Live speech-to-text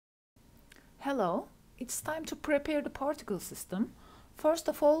Hello, it's time to prepare the particle system. First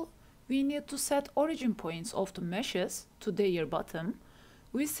of all, we need to set origin points of the meshes to their bottom.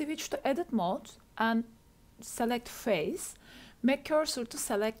 We switch to edit mode and select face, make cursor to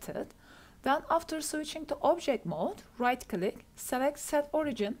selected. Then after switching to object mode, right click, select set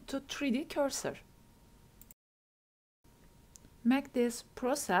origin to 3D cursor. Make this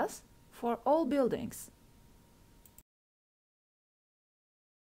process for all buildings.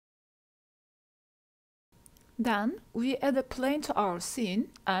 Then we add a plane to our scene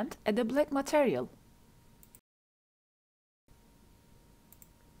and add a black material.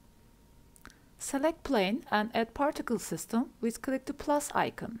 Select plane and add particle system with click the plus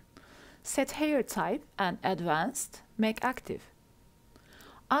icon. Set hair type and advanced, make active.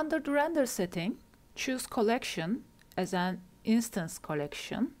 Under the render setting, choose collection as an instance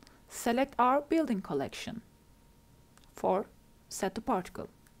collection. Select our building collection. 4. Set to particle.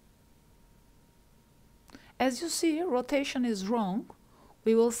 As you see, rotation is wrong.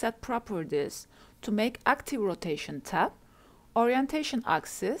 We will set properties to make active rotation tab, orientation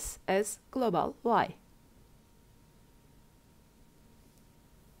axis as global Y.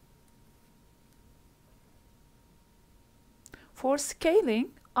 For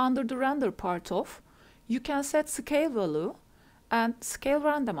scaling, under the render part of, you can set scale value and scale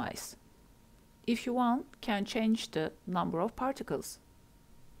randomize. If you want, can change the number of particles.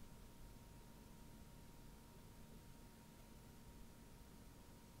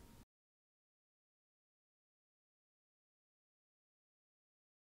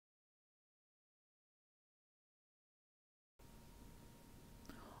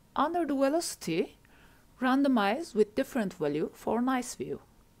 Under the velocity, randomize with different value for nice view.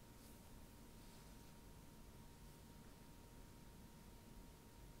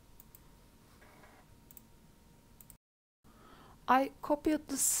 I copied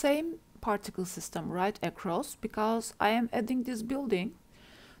the same particle system right across because I am adding this building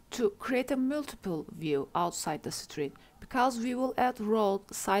to create a multiple view outside the street, because we will add road,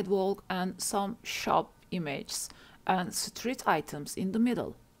 sidewalk and some shop images and street items in the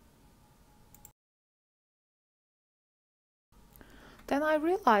middle. Then I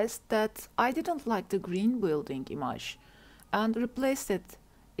realized that I didn't like the green building image and replaced it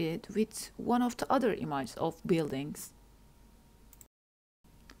with one of the other images of buildings.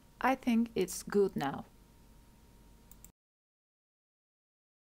 I think it's good now.